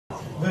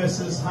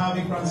versus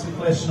Harvey Brunswick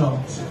Leschenault.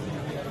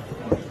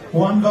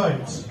 1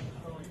 vote,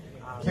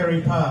 Kerry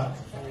Park,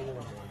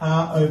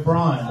 R.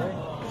 O'Brien.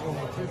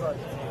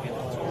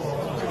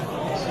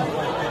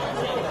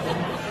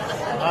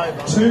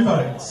 2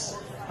 votes,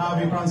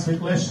 Harvey Brunswick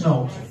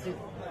Leschenault,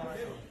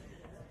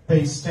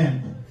 B.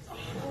 Stemp.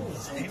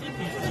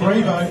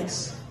 3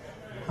 votes,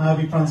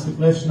 Harvey Brunswick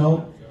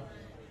Leschenault,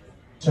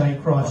 J.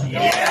 Crichton.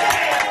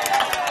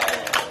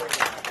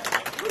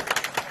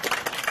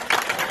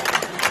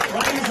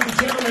 Ladies and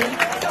gentlemen,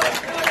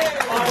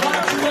 I'd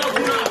like to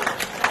welcome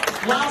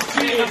up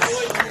last year's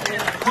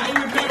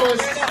Hayward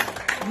medalist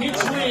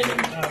Mitch Lynn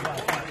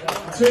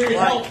to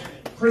help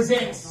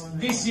present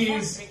this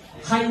year's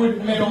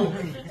Hayward Medal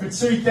for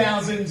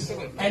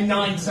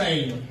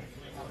 2019.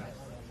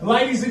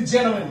 Ladies and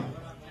gentlemen,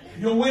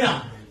 your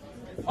winner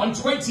on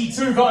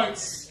 22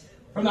 votes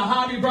from the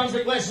Harvey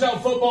Brunswick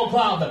Leschenault Football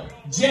Club,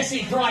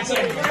 Jesse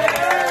Crichton.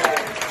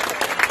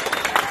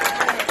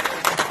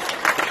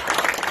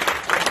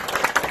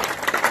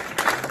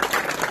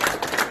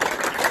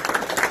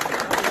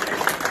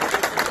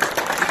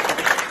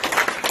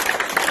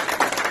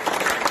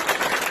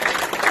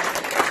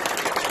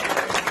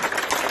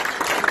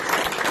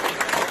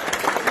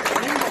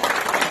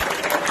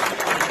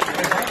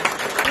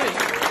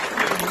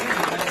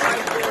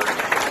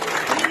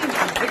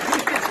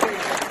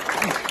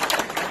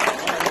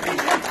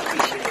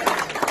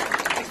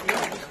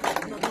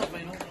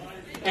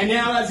 And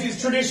now, as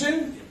is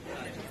tradition,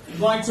 I'd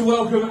like to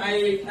welcome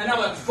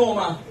another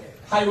former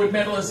Hayward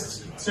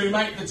medalist to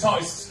make the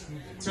toast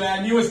to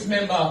our newest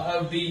member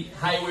of the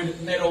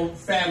Hayward Medal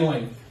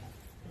family.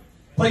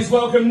 Please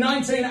welcome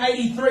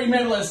 1983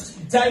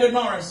 medalist David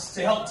Morris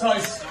to help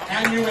toast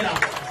our new winner.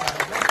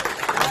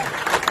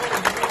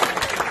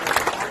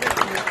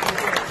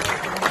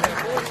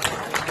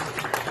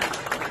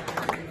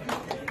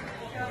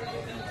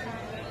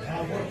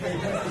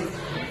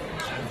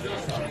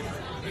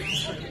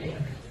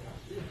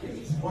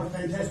 What a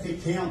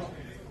fantastic count.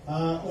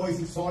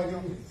 Always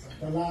exciting.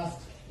 The last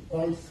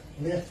votes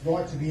left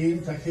right to the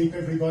end to keep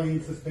everybody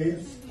in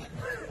suspense.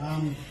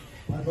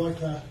 I'd like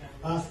to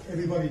ask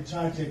everybody to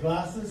charge their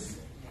glasses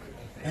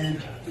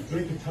and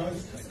drink a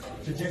toast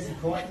to Jesse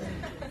Crichton.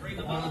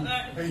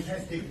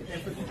 Fantastic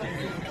effort.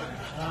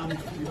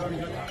 We've only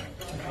got a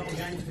couple of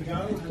games to go,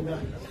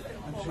 and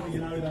I'm sure you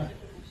know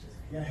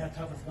how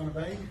tough it's going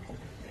to be.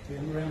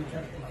 Been around the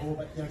track before,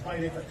 but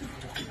great effort.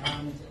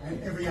 And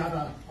every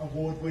other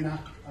award winner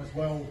as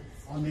well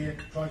on their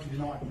trophy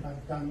tonight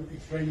have done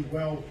extremely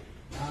well.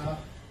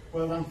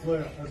 Well done,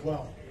 Fleur, as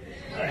well.